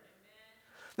comparing.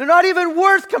 They're not even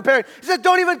worth comparing. He said,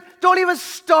 don't even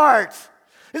start.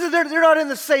 He said, they're not in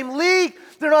the same league.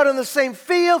 They're not in the same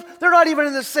field. They're not even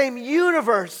in the same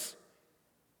universe.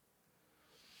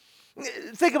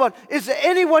 Think about, is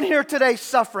anyone here today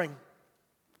suffering?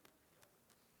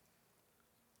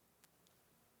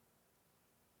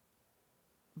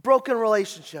 Broken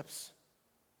relationships.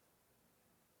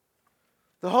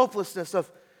 The hopelessness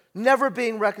of never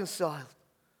being reconciled.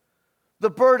 The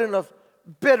burden of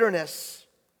bitterness.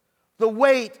 The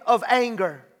weight of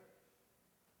anger.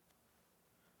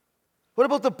 What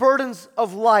about the burdens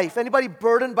of life? Anybody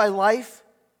burdened by life?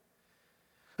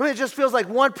 I mean, it just feels like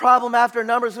one problem after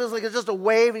another. It feels like it's just a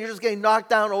wave and you're just getting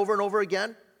knocked down over and over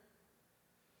again.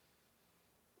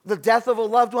 The death of a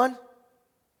loved one.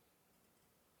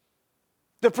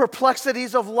 The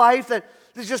perplexities of life that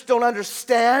they just don't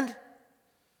understand.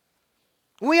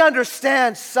 We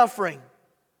understand suffering.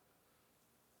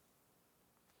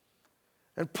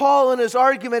 And Paul in his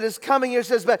argument is coming here,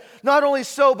 says, but not only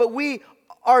so, but we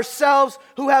ourselves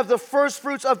who have the first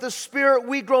fruits of the Spirit,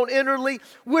 we groan inwardly.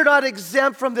 We're not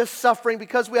exempt from this suffering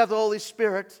because we have the Holy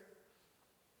Spirit.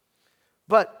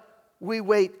 But we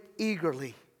wait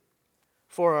eagerly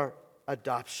for our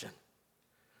adoption.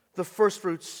 The first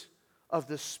fruits of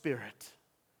the Spirit.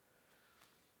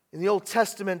 In the Old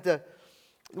Testament,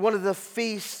 one of the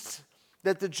feasts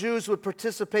that the Jews would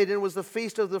participate in was the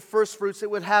Feast of the First Fruits.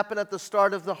 It would happen at the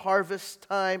start of the harvest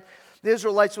time. The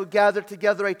Israelites would gather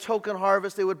together a token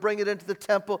harvest. They would bring it into the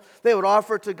temple. They would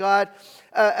offer it to God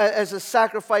as a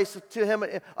sacrifice to Him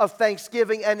of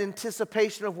thanksgiving and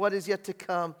anticipation of what is yet to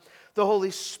come. The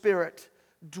Holy Spirit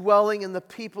dwelling in the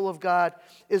people of God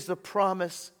is the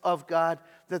promise of God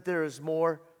that there is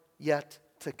more yet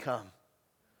to come.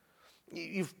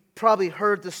 You've probably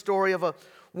heard the story of a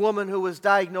woman who was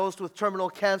diagnosed with terminal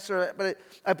cancer, but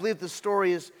I believe the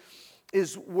story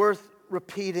is worth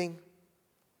repeating.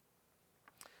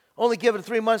 Only given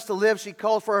 3 months to live, she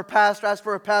called for her pastor, asked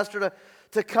for her pastor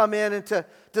to come in and to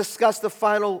discuss the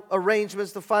final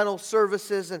arrangements, the final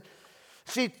services, and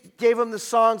she gave him the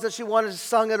songs that she wanted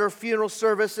sung at her funeral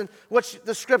service and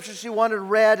the scriptures she wanted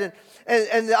read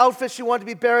and the outfit she wanted to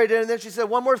be buried in. And then she said,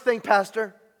 one more thing,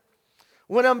 Pastor.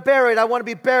 When I'm buried, I want to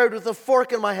be buried with a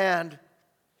fork in my hand.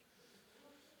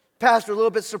 Pastor, a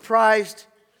little bit surprised.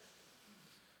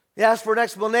 He asked for an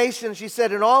explanation. She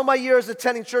said, in all my years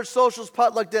attending church socials,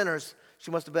 potluck dinners,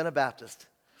 she must have been a Baptist.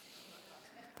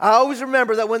 I always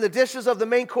remember that when the dishes of the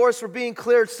main course were being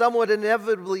cleared, someone would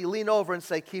inevitably lean over and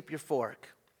say, keep your fork.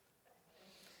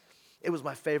 It was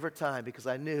my favorite time because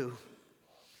I knew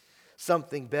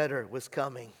something better was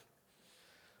coming.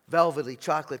 Velvety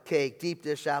chocolate cake, deep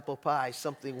dish apple pie,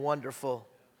 something wonderful.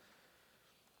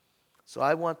 So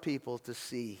I want people to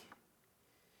see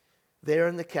there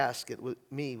in the casket with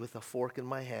me with a fork in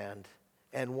my hand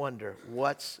and wonder,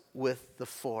 what's with the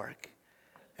fork?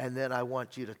 And then I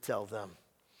want you to tell them,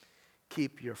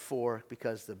 keep your fork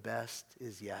because the best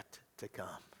is yet to come.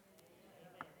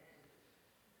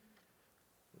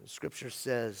 The Scripture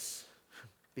says,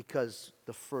 because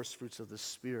the first fruits of the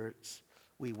Spirit,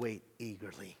 we wait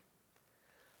eagerly.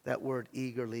 That word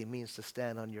eagerly means to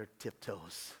stand on your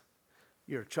tiptoes.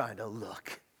 You're trying to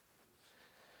look.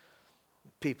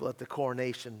 People at the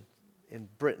coronation in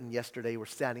Britain yesterday were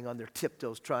standing on their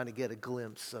tiptoes trying to get a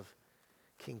glimpse of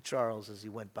King Charles as he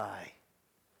went by.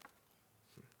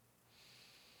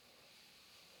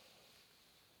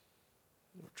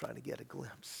 We're trying to get a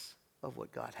glimpse of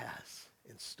what God has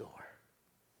in store.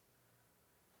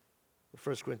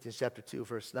 1 Corinthians chapter 2,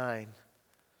 verse 9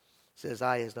 says,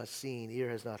 eye has not seen, ear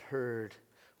has not heard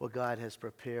what God has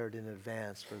prepared in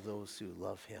advance for those who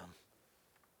love him.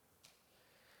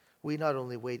 We not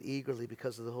only wait eagerly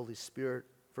because of the Holy Spirit,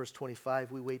 verse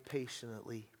 25, we wait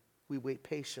patiently. We wait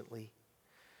patiently.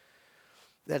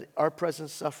 That our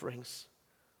present sufferings,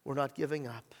 we're not giving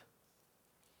up.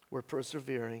 We're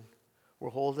persevering. We're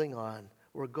holding on.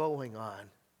 We're going on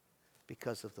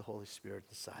because of the Holy Spirit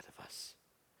inside of us.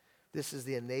 This is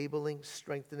the enabling,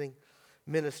 strengthening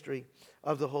ministry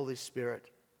of the Holy Spirit.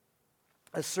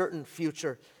 A certain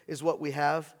future is what we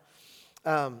have.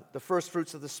 The first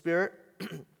fruits of the Spirit.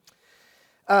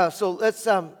 So let's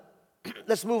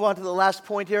move on to the last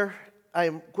point here. I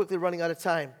am quickly running out of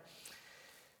time.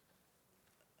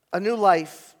 A new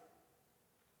life,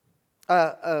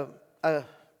 a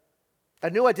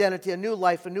new identity, a new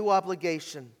life, a new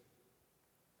obligation.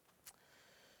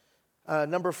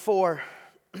 Number 4,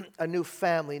 a new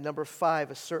family. Number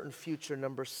 5, a certain future.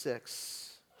 Number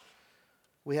 6,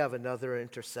 we have another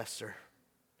intercessor.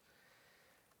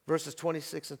 Verses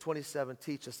 26 and 27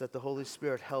 teach us that the Holy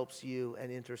Spirit helps you and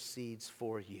intercedes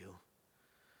for you.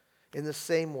 In the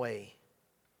same way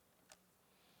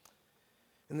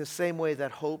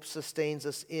that hope sustains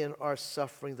us in our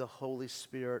suffering, the Holy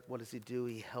Spirit, what does he do?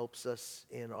 He helps us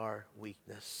in our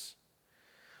weakness.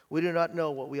 We do not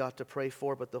know what we ought to pray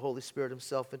for, but the Holy Spirit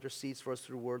himself intercedes for us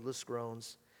through wordless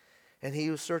groans. And he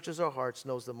who searches our hearts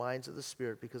knows the minds of the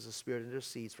Spirit, because the Spirit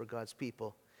intercedes for God's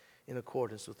people in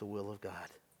accordance with the will of God.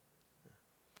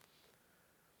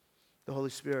 The Holy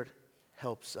Spirit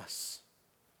helps us.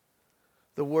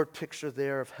 The word picture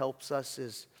there of helps us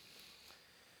is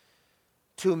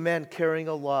 2 men carrying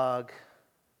a log,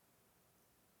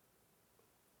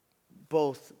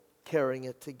 both carrying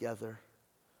it together.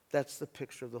 That's the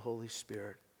picture of the Holy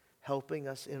Spirit, helping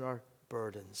us in our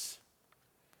burdens.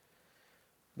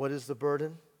 What is the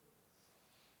burden?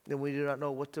 Then we do not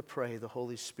know what to pray. The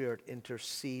Holy Spirit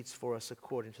intercedes for us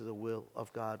according to the will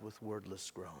of God with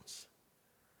wordless groans.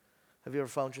 Have you ever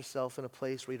found yourself in a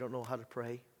place where you don't know how to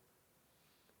pray?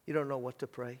 You don't know what to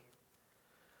pray?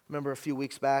 Remember a few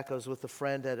weeks back, I was with a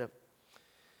friend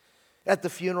at the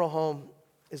funeral home.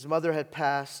 His mother had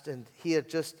passed, and he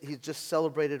just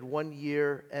celebrated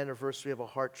 1-year anniversary of a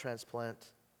heart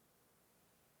transplant.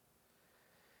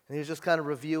 And he was just kind of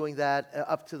reviewing that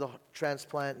up to the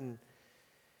transplant,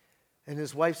 and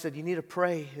his wife said, "You need to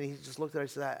pray." And he just looked at her and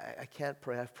said, I can't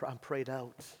pray. I'm prayed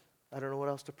out. I don't know what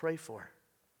else to pray for.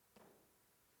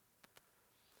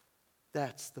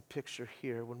 That's the picture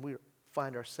here when we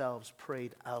find ourselves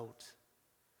prayed out.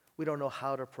 We don't know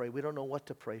how to pray. We don't know what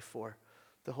to pray for.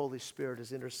 The Holy Spirit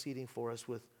is interceding for us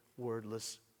with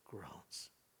wordless groans.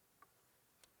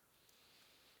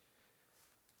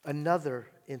 Another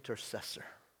intercessor.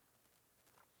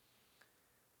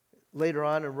 Later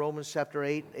on in Romans chapter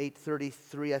 8,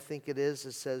 8:33, I think it is,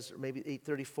 it says, or maybe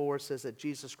 8:34, it says that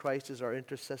Jesus Christ is our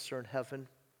intercessor in heaven.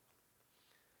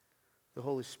 The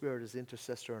Holy Spirit is the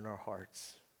intercessor in our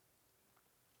hearts.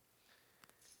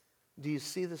 Do you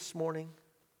see this morning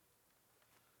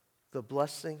the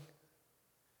blessing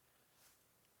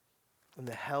and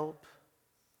the help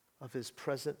of his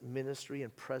present ministry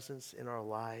and presence in our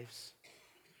lives?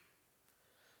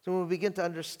 So when we begin to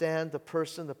understand the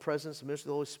person, the presence, and ministry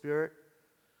of the Holy Spirit,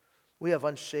 we have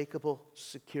unshakable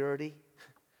security.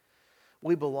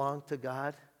 We belong to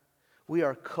God. We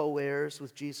are co-heirs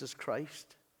with Jesus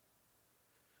Christ.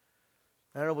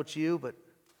 I don't know about you, but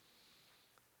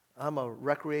I'm a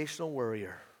recreational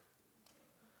worrier.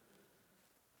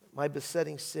 My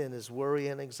besetting sin is worry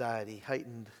and anxiety,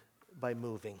 heightened by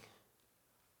moving.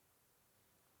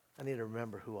 I need to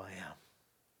remember who I am.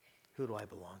 Who do I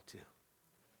belong to?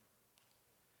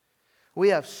 We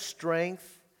have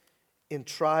strength in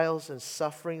trials and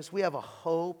sufferings. We have a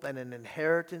hope and an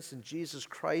inheritance in Jesus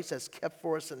Christ that's kept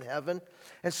for us in heaven.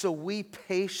 And so we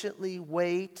patiently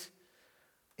wait,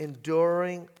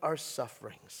 enduring our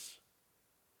sufferings.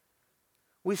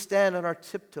 We stand on our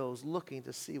tiptoes looking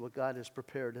to see what God has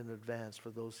prepared in advance for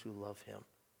those who love him.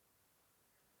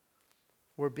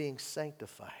 We're being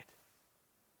sanctified.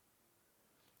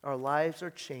 Our lives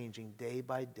are changing day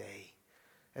by day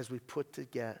as we put to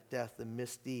death the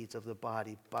misdeeds of the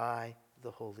body by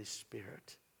the Holy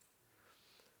Spirit.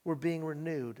 We're being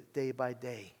renewed day by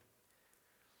day.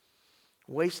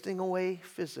 Wasting away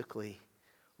physically,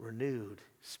 renewed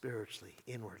spiritually,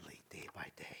 inwardly, day by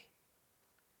day.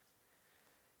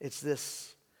 It's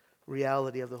this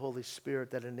reality of the Holy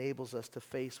Spirit that enables us to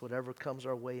face whatever comes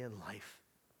our way in life.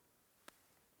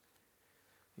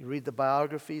 You read the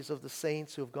biographies of the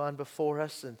saints who have gone before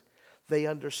us, and they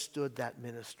understood that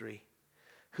ministry.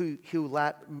 Hugh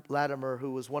Latimer,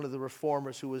 who was one of the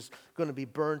reformers who was going to be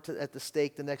burned at the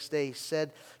stake the next day,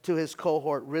 said to his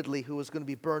cohort, Ridley, who was going to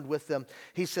be burned with them,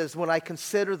 he says, when I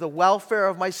consider the welfare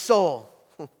of my soul,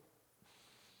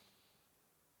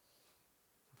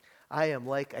 I am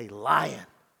like a lion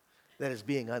that is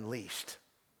being unleashed.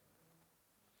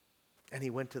 And he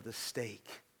went to the stake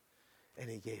and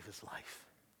he gave his life.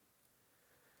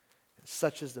 And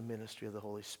such is the ministry of the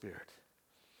Holy Spirit.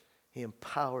 He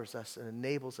empowers us and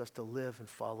enables us to live and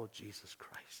follow Jesus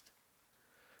Christ.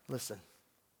 Listen,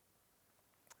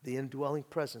 the indwelling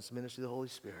presence, ministry of the Holy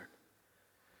Spirit,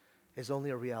 is only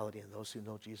a reality in those who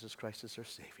know Jesus Christ as their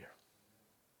Savior.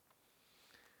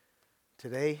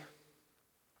 Today,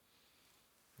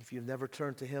 if you've never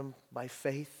turned to Him by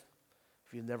faith,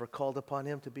 if you've never called upon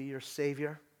Him to be your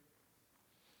Savior,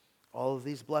 all of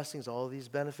these blessings, all of these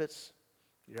benefits,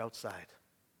 you're outside.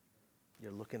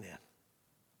 You're looking in.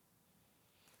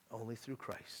 Only through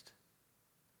Christ.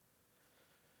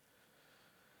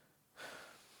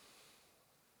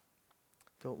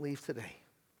 Don't leave today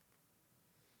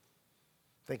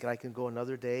thinking I can go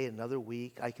another day, another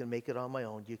week, I can make it on my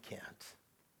own. You can't.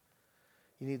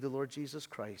 You need the Lord Jesus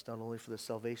Christ, not only for the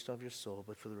salvation of your soul,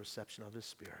 but for the reception of His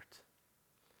Spirit.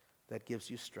 That gives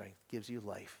you strength, gives you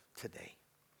life today.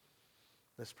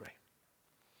 Let's pray.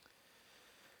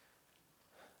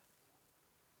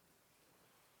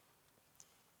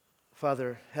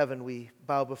 Father, heaven, we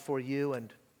bow before you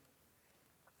and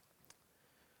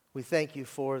we thank you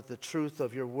for the truth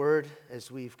of your word as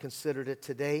we've considered it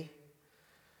today.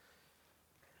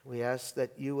 We ask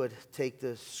that you would take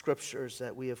the scriptures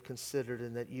that we have considered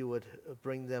and that you would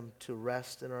bring them to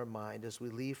rest in our mind as we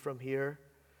leave from here.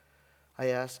 I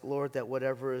ask, Lord, that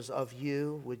whatever is of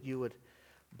you, you would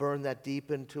burn that deep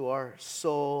into our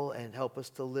soul and help us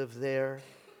to live there.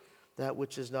 That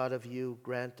which is not of you,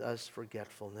 grant us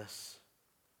forgetfulness.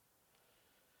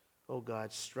 Oh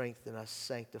God, strengthen us,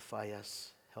 sanctify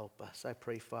us, help us. I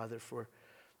pray, Father, for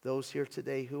those here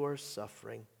today who are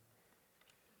suffering.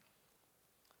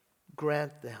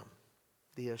 Grant them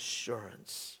the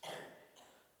assurance,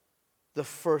 the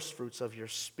first fruits of your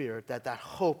Spirit, that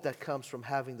hope that comes from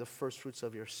having the first fruits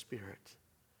of your Spirit.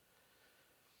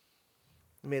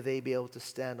 May they be able to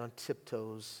stand on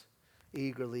tiptoes,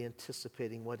 eagerly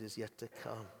anticipating what is yet to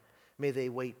come. May they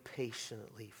wait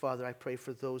patiently. Father, I pray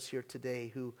for those here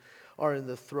today who are in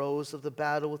the throes of the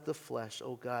battle with the flesh.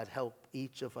 Oh God, help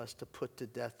each of us to put to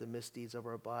death the misdeeds of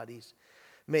our bodies.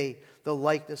 May the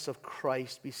likeness of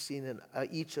Christ be seen in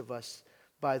each of us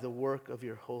by the work of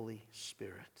your Holy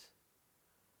Spirit.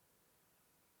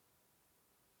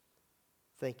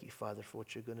 Thank you, Father, for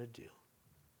what you're going to do.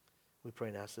 We pray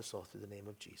and ask this all through the name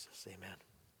of Jesus. Amen.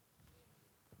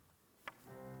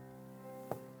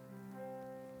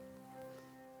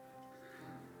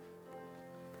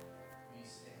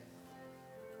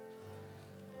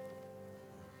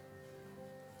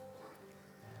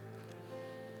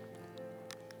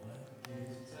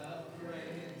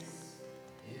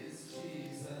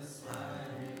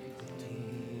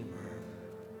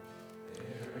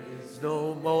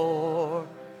 No more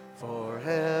for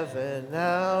heaven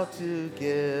now to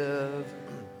give.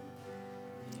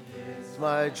 It's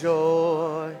my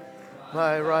joy,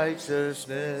 my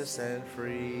righteousness and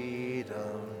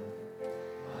freedom,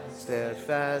 my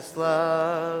steadfast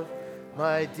love,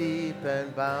 my deep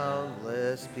and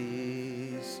boundless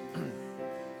peace.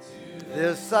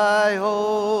 This I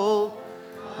hold,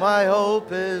 my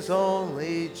hope is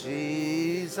only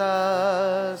Jesus.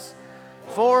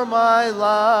 For my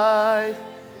life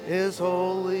is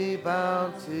wholly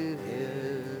bound to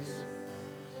His.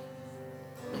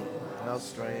 How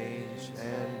strange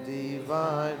and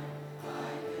divine,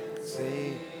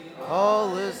 see,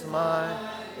 all is mine,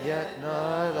 yet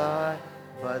not I,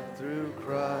 but through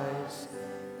Christ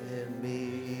in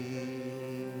me.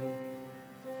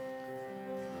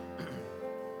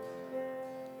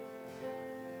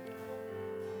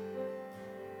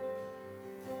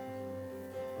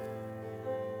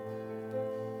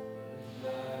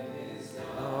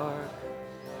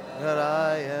 That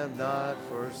I am not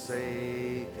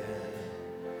forsaken,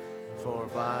 for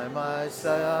by my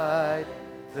side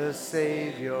the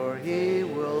Savior He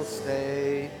will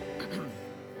stay.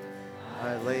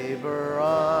 I labor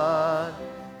on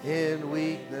in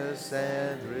weakness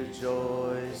and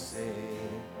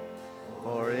rejoicing,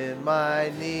 for in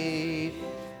my need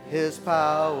His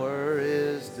power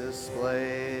is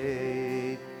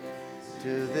displayed.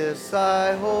 To this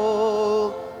I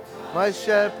hold, my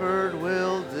shepherd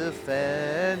will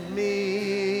defend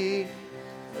me.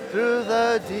 Through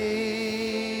the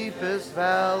deepest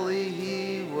valley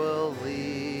He will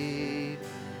lead.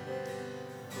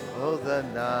 though the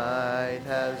night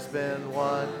has been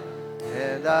won,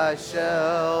 and I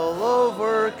shall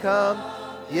overcome,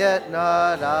 yet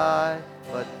not I,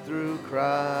 but through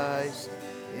Christ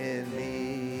in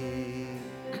me.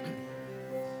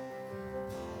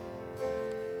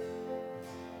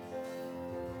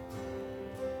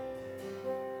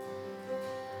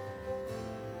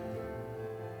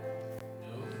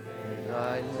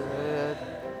 I